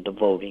wasn't a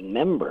voting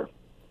member.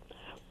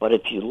 But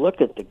if you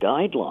look at the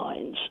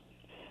guidelines,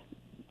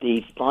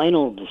 the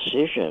final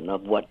decision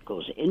of what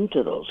goes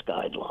into those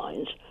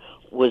guidelines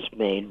was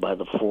made by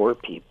the 4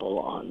 people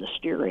on the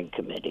steering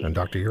committee. And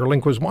Dr.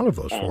 Urolink was one of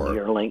those 4. And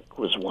Urolink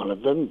was one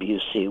of them.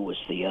 Busey was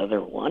the other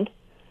one.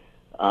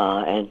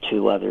 And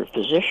 2 other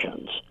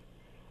physicians.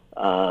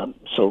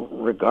 So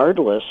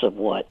regardless of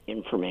what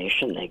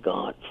information they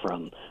got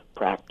from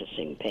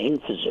practicing pain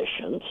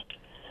physicians,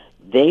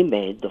 they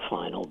made the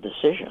final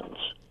decisions.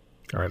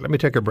 All right, let me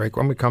take a break.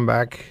 When we come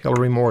back,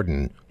 Hillary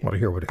Morden. I want to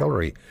hear what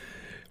Hillary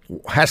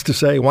has to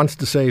say, wants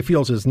to say,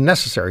 feels is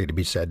necessary to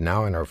be said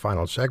now in our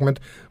final segment.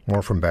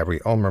 More from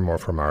Beverly Ulmer, more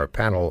from our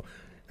panel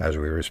as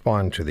we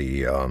respond to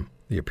the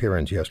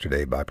appearance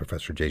yesterday by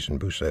Professor Jason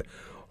Busa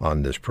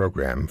on this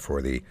program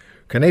for the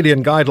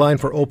Canadian Guideline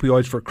for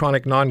Opioids for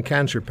Chronic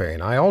Non-Cancer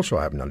Pain. I also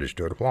haven't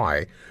understood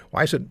why.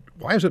 Why is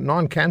it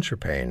non-cancer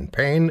pain?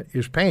 Pain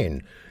is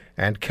pain.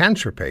 And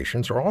cancer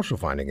patients are also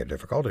finding it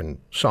difficult in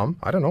some,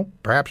 I don't know,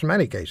 perhaps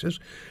many cases,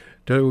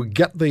 to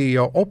get the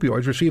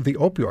opioids, receive the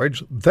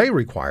opioids they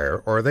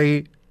require, or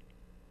they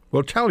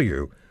will tell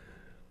you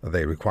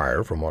they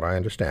require, from what I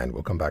understand.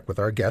 We'll come back with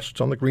our guests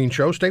on The Green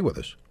Show. Stay with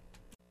us.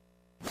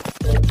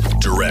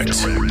 Direct,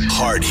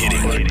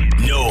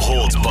 hard-hitting, no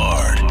holds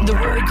barred. The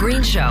Roy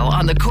Green Show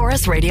on the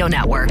Chorus Radio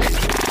Network.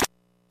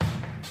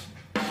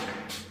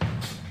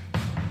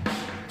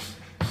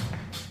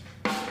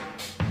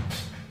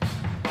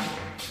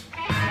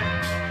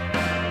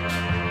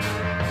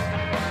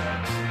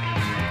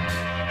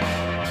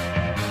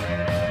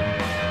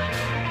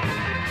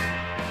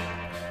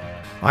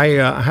 I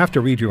have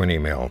to read you an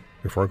email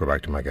before I go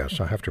back to my guests.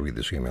 I have to read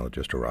this email. It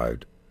just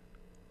arrived.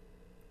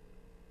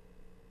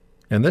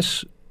 And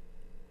this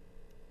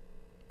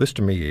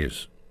to me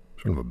is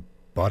sort of a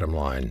bottom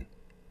line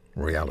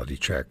reality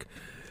check,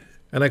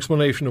 an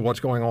explanation of what's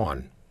going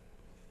on.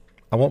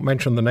 I won't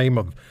mention the name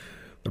of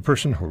the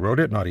person who wrote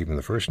it, not even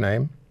the first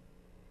name,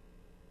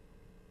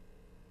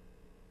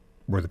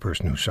 or the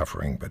person who's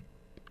suffering, but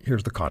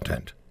here's the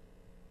content.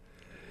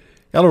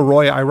 Hello,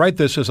 Roy. I write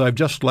this as I've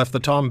just left the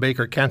Tom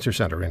Baker Cancer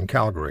Center in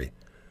Calgary.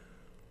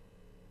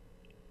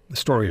 The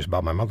story is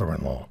about my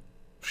mother-in-law.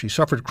 She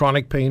suffered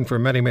chronic pain for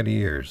many, many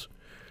years.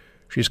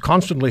 She's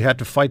constantly had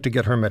to fight to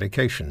get her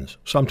medications,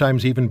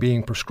 sometimes even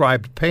being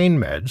prescribed pain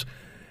meds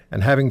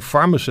and having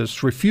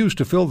pharmacists refuse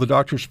to fill the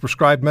doctor's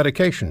prescribed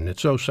medication.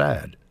 It's so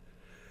sad.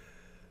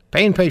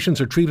 Pain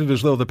patients are treated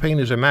as though the pain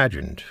is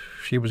imagined.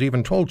 She was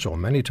even told so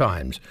many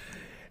times.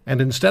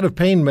 And instead of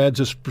pain meds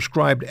is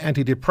prescribed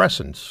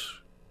antidepressants.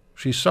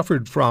 She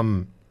suffered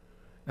from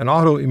an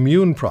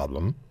autoimmune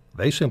problem.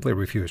 They simply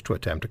refused to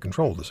attempt to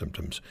control the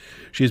symptoms.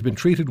 She's been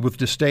treated with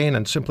disdain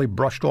and simply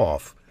brushed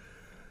off.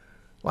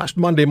 Last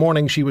Monday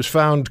morning, she was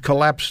found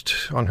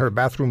collapsed on her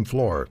bathroom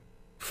floor.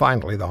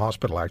 Finally, the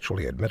hospital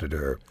actually admitted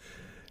her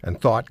and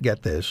thought,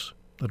 get this,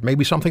 that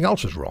maybe something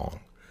else is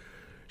wrong.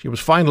 She was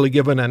finally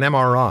given an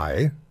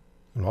MRI,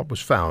 and what was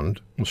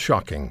found was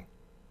shocking.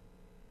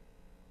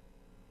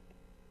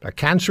 A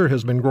cancer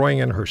has been growing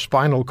in her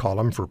spinal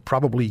column for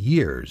probably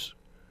years,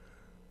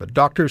 but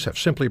doctors have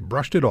simply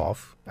brushed it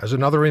off as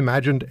another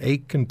imagined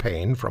ache and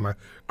pain from a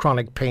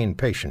chronic pain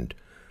patient.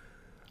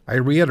 I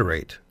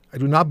reiterate, I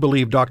do not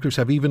believe doctors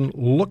have even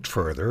looked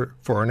further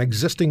for an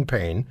existing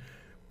pain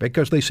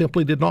because they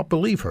simply did not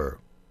believe her.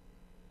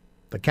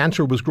 The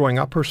cancer was growing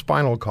up her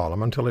spinal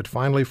column until it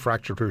finally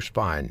fractured her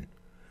spine.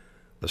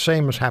 The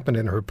same has happened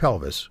in her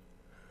pelvis.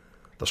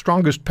 The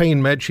strongest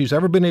pain med she's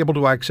ever been able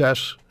to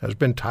access has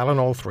been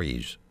Tylenol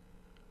 3s.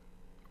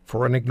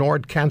 For an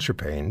ignored cancer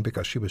pain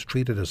because she was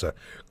treated as a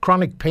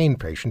chronic pain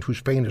patient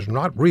whose pain is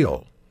not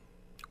real.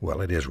 Well,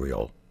 it is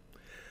real.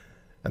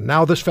 And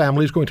now this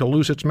family is going to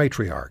lose its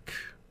matriarch.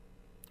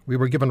 We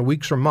were given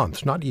weeks or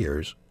months, not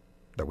years,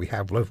 that we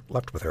have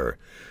left with her.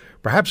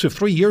 Perhaps if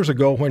 3 years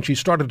ago when she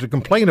started to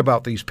complain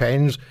about these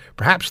pains,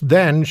 perhaps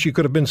then she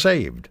could have been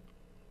saved.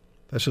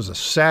 This is a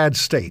sad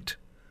state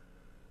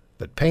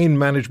that pain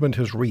management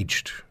has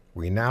reached.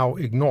 We now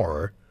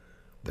ignore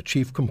the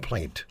chief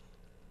complaint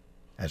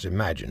as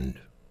imagined.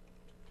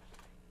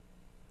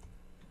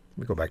 Let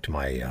me go back to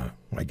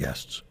my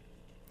guests.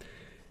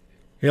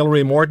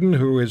 Hilary Morton,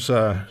 who is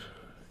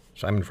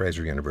Simon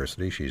Fraser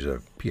University. She's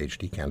a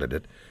PhD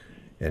candidate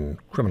in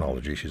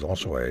criminology. She's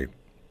also a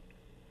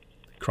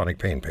chronic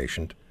pain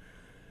patient,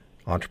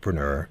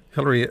 entrepreneur.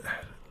 Hilary,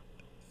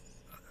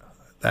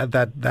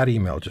 that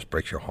email just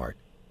breaks your heart.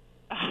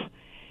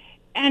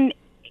 And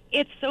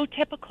it's so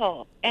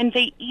typical. And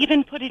they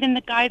even put it in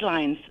the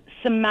guidelines.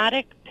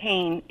 Somatic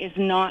pain is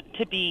not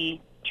to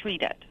be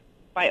treated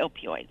by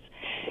opioids.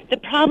 The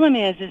problem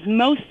is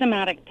most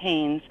somatic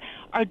pains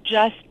are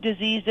just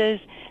diseases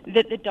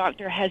that the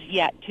doctor has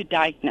yet to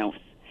diagnose.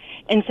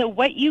 And so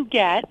what you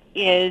get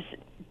is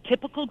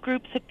typical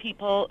groups of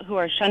people who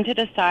are shunted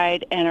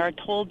aside and are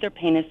told their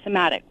pain is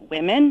somatic.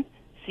 Women,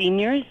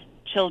 seniors,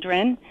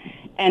 children,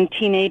 and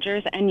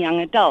teenagers and young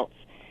adults.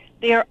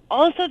 They are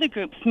also the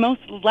groups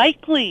most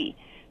likely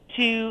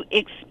to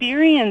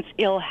experience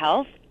ill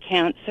health,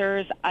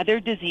 cancers, other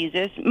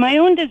diseases. My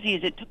own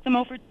disease, it took them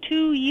over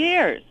 2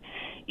 years.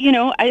 You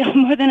know,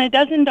 more than a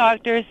dozen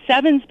doctors,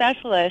 7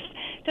 specialists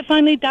to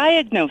finally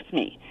diagnose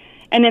me.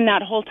 And in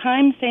that whole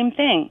time, same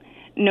thing.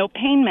 No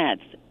pain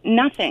meds,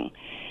 nothing.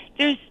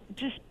 There's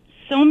just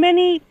so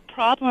many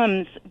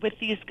problems with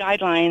these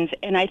guidelines,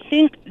 and I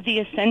think the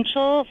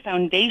essential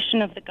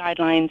foundation of the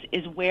guidelines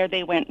is where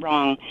they went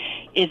wrong,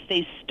 is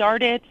they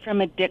started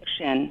from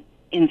addiction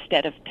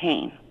instead of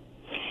pain.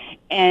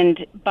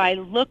 And by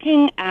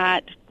looking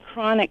at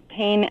chronic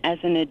pain as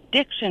an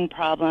addiction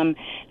problem,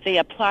 they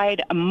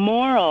applied a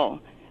moral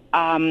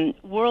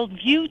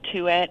worldview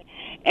to it.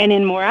 And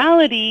in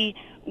morality,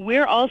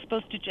 we're all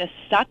supposed to just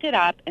suck it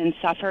up and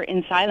suffer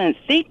in silence.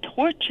 They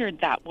tortured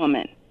that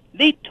woman.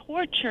 They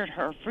tortured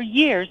her for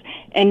years,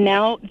 and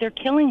now they're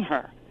killing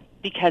her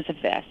because of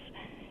this.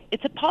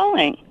 It's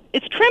appalling.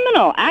 It's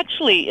criminal,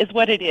 actually, is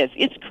what it is.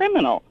 It's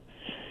criminal.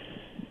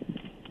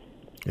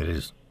 It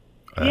is.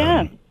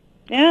 Yeah.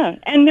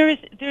 And there's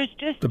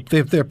just...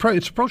 It's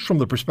approached from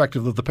the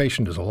perspective that the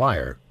patient is a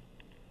liar.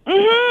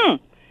 Mm-hmm.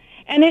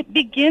 And it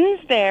begins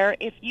there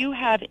if you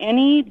have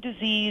any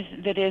disease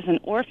that is an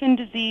orphan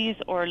disease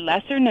or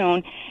lesser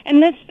known. And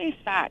let's face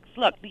facts.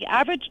 Look, the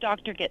average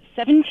doctor gets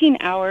 17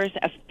 hours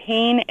of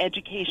pain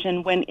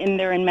education when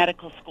they're in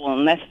medical school,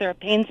 unless they're a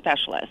pain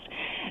specialist.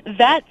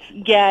 Vets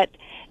get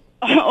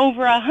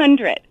over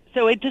 100.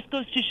 So it just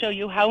goes to show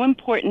you how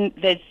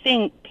important they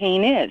think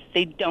pain is.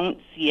 They don't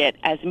see it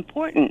as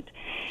important.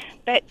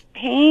 But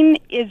pain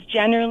is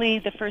generally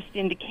the first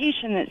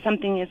indication that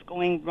something is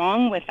going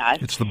wrong with us.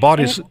 It's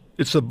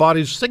the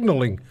body's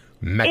signaling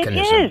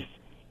mechanism.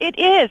 It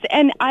is.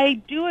 And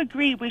I do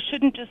agree we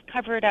shouldn't just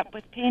cover it up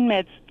with pain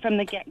meds from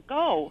the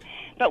get-go.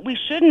 But we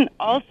shouldn't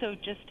also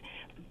just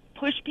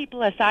push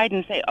people aside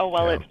and say,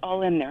 it's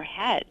all in their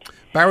head.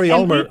 Barry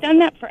Elmer. We've done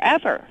that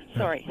forever.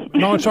 Sorry.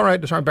 No, it's all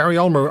right. Sorry, Barry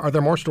Elmer, are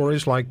there more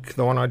stories like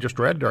the one I just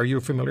read? Are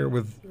you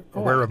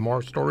aware of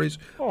more stories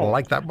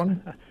like that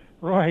one?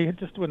 Roy, you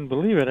just wouldn't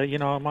believe it. You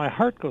know, my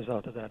heart goes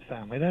out to that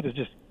family. That is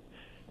just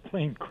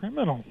plain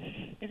criminal.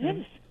 It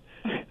is.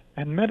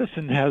 And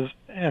medicine has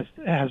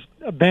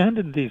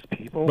abandoned these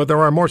people. But there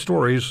are more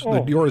stories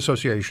that your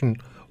association,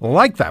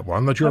 like that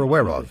one, that you're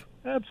aware of.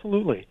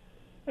 Absolutely.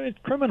 It's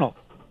criminal.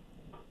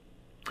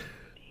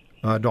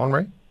 Dawn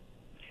Ray?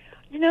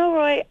 You know,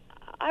 Roy,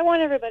 I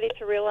want everybody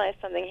to realize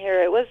something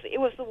here. It was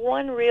the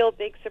one real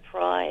big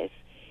surprise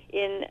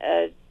in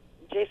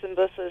Jason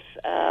Buss's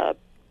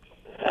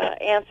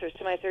answers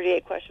to my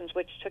 38 questions,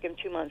 which took him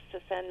 2 months to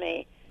send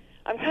me.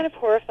 I'm kind of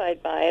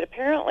horrified by it.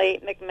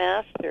 Apparently,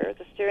 McMaster,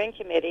 the steering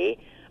committee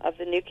of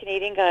the new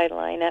Canadian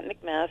guideline at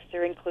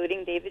McMaster,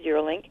 including David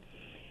Ehrling,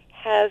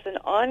 has an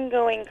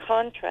ongoing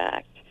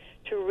contract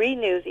to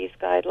renew these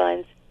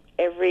guidelines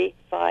every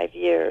 5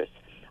 years.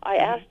 I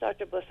asked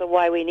Dr. Bussa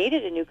why we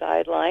needed a new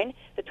guideline.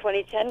 The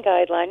 2010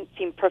 guideline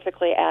seemed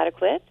perfectly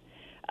adequate.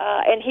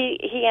 And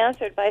he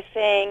answered by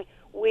saying,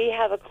 we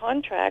have a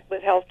contract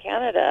with Health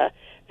Canada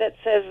that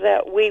says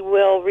that we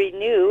will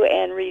renew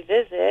and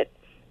revisit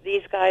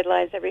these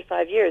guidelines every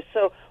 5 years.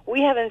 So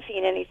we haven't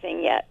seen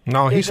anything yet.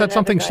 No, he said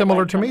something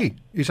similar to me.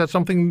 He said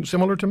something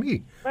similar to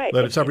me. Right.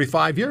 That it's every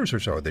 5 years or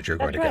so that you're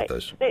going to get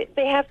this.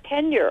 They have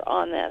tenure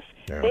on this.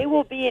 Yeah. They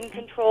will be in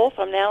control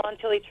from now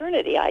until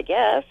eternity, I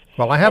guess.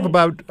 Well, I have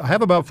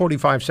about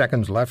 45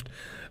 seconds left.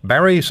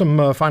 Barry,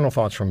 some final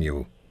thoughts from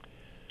you.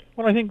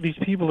 Well, I think these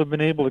people have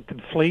been able to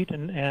conflate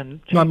and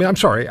No, I mean, I'm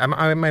sorry.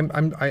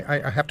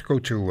 I have to go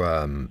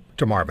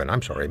to Marvin.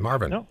 I'm sorry,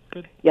 Marvin. No,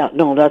 good. Yeah,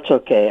 no, that's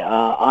okay.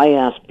 I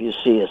asked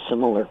Busey a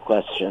similar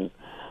question.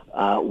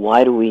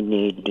 Why do we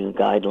need new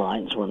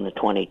guidelines when the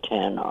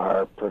 2010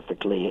 are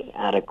perfectly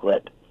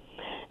adequate?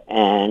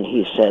 And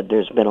he said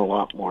there's been a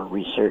lot more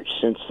research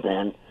since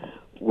then,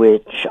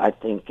 which I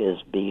think is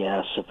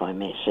BS, if I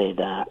may say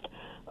that.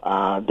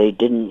 They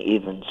didn't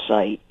even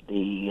cite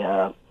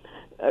the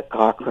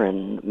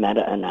Cochrane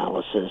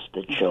meta-analysis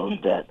that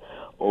showed that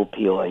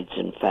opioids,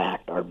 in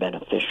fact, are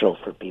beneficial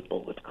for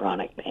people with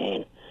chronic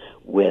pain,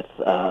 with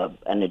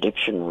an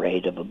addiction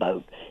rate of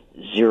about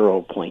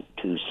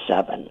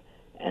 0.27.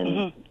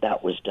 And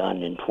that was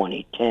done in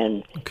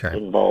 2010,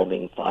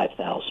 involving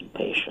 5,000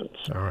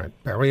 patients. All right.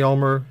 Barry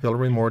Elmer,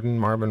 Hillary Morden,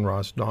 Marvin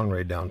Ross, Dawn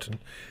Ray Downton,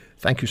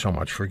 thank you so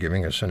much for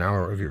giving us an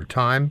hour of your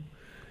time,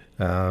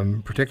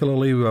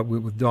 particularly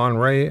with Dawn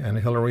Ray and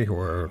Hillary, who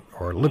are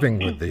living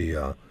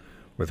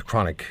with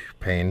chronic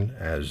pain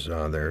as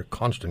their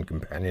constant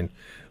companion.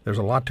 There's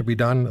a lot to be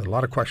done, a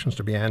lot of questions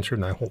to be answered,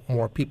 and I hope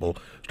more people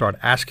start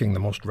asking the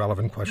most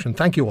relevant question.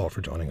 Thank you all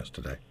for joining us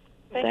today.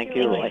 Thank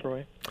you,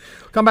 Roy.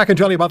 Come back and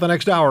tell you about the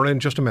next hour in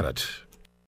just a minute.